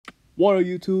What up,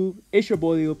 YouTube? It's your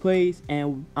boy Leo Plays,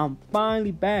 and I'm finally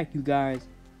back, you guys,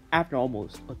 after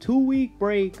almost a 2-week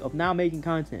break of not making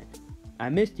content. I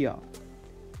missed y'all.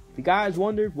 If you guys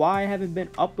wondered why I haven't been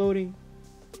uploading,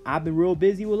 I've been real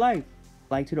busy with life,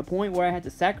 like to the point where I had to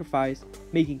sacrifice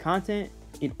making content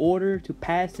in order to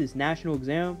pass this national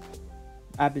exam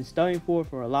I've been studying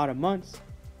for a lot of months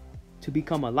to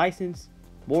become a licensed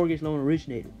mortgage loan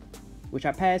originator, which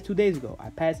I passed 2 days ago. I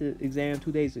passed the exam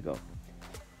 2 days ago.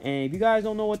 And if you guys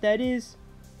don't know what that is,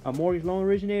 a mortgage loan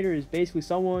originator is basically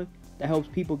someone that helps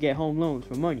people get home loans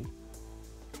for money.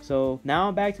 So now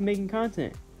I'm back to making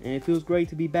content, and it feels great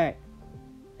to be back.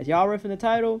 As y'all read from the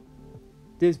title,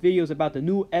 this video is about the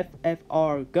new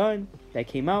FFAR gun that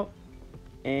came out.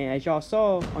 And as y'all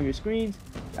saw on your screens,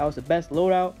 that was the best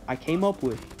loadout I came up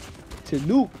with to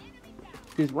nuke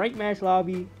this rank match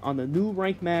lobby on the new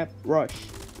rank map Rush.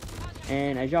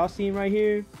 And as y'all seen right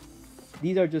here,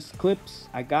 these are just clips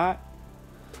I got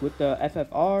with the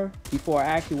FFR before I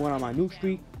actually went on my nuke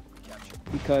streak,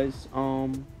 because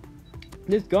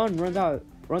this gun runs out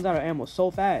of ammo so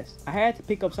fast. I had to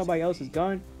pick up somebody else's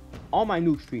gun on my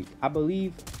nuke streak. I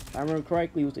believe, if I remember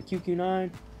correctly, it was the QQ9.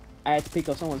 I had to pick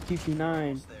up someone's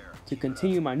QQ9 to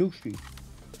continue my nuke streak.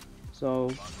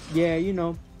 So yeah, you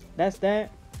know, that's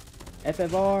that.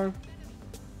 FFR,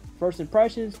 first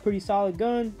impressions, pretty solid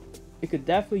gun. It could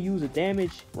definitely use a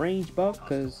damage range buff,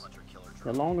 because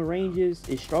the longer ranges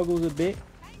it struggles a bit.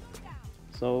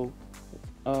 So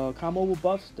combo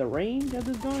buffs the range of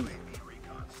this gun.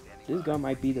 This gun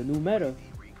might be the new meta.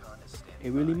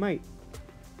 It really might.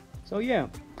 So yeah,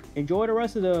 enjoy the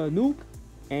rest of the nuke,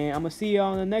 and I'm gonna see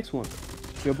y'all on the next one.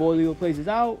 Your boy Leo Plays is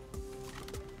out.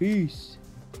 Peace.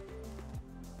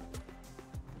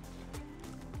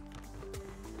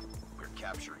 We're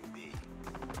capturing B.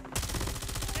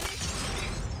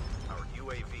 Our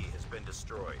UAV has been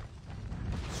destroyed.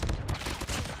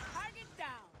 Target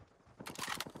down.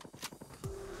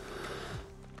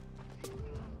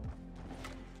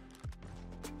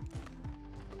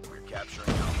 We're capturing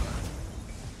Alpha.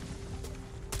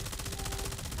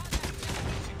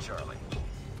 Losing Charlie.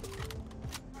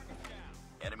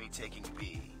 Enemy taking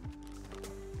B.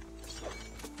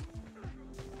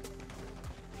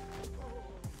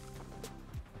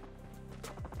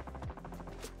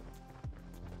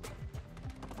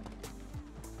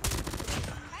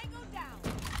 Tango down.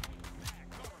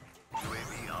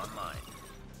 UAV online.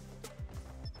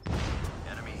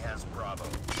 Enemy has Bravo.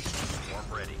 Swarm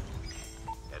ready.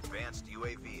 Advanced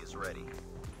UAV is ready.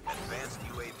 Advanced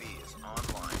UAV is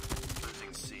online.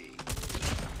 Losing C.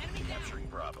 Enemy down. Capturing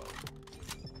Bravo.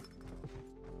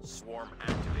 Swarm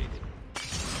activated.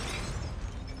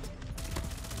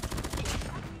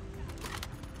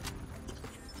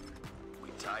 We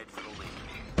tied for the lead.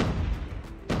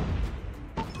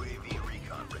 UAV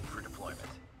recon ready for deployment.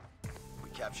 We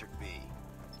captured B.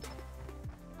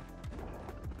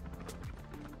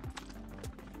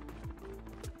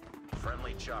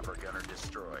 Friendly chopper gunner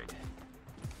destroyed.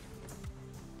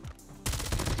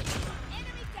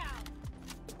 Enemy down.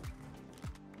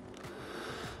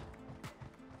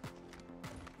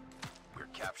 We're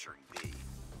capturing B.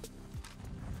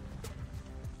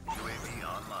 UAV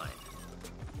online.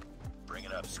 Bring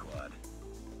it up, squad.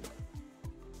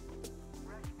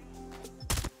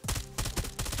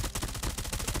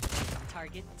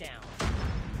 Target down.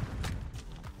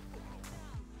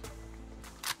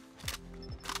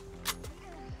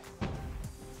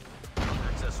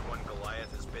 Princess 1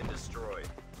 Goliath has been destroyed.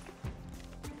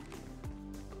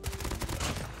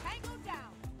 Tango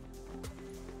down.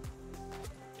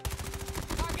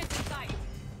 Target in sight.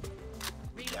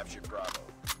 Captured Bravo.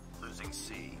 Losing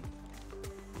C.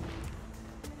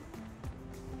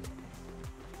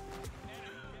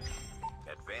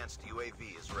 Advanced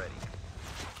UAV is ready.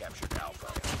 Captured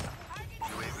Alpha.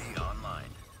 UAV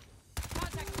online.